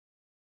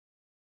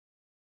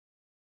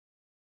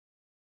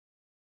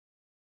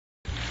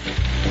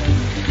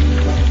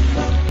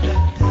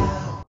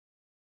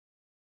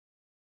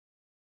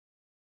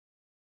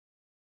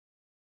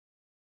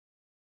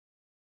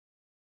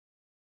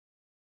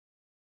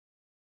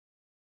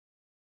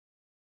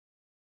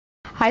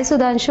Hi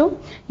Sudhanshu,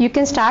 you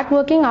can start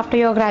working after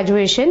your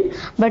graduation,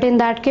 but in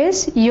that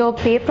case, your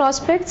pay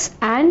prospects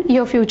and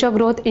your future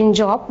growth in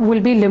job will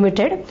be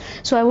limited.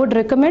 So I would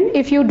recommend,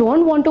 if you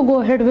don't want to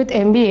go ahead with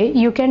MBA,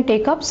 you can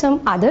take up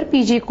some other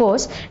PG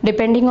course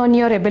depending on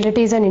your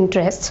abilities and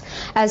interests.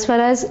 As far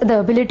as the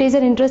abilities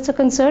and interests are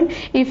concerned,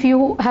 if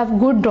you have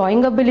good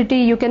drawing ability,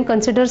 you can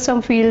consider some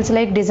fields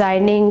like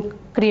designing,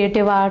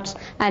 creative arts,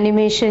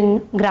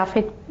 animation,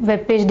 graphic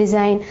web page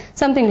design,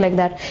 something like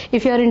that.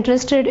 If you are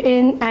interested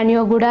in and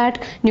you're good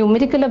at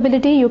numerical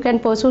ability, you can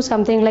pursue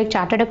something like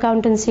chartered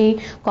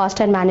accountancy, cost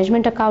and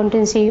management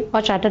accountancy,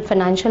 or chartered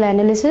financial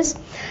analysis.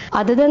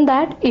 Other than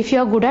that, if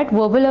you're good at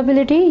verbal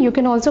ability, you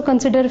can also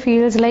consider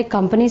fields like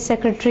company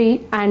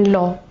secretary and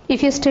law.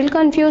 If you're still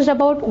confused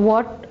about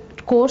what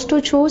course to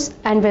choose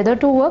and whether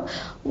to work,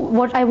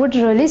 what I would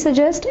really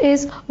suggest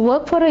is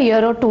work for a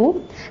year or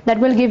two. That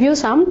will give you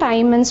some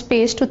time and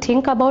space to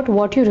think about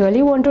what you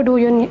really want to do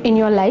in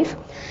your life.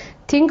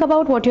 Think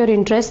about what your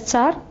interests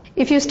are.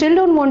 If you still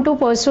don't want to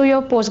pursue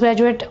your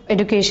postgraduate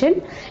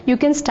education, you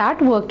can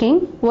start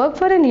work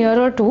for a year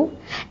or two,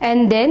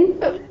 and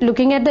then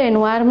looking at the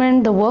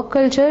environment, the work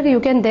culture, you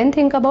can then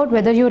think about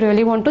whether you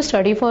really want to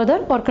study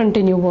further or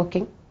continue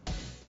working.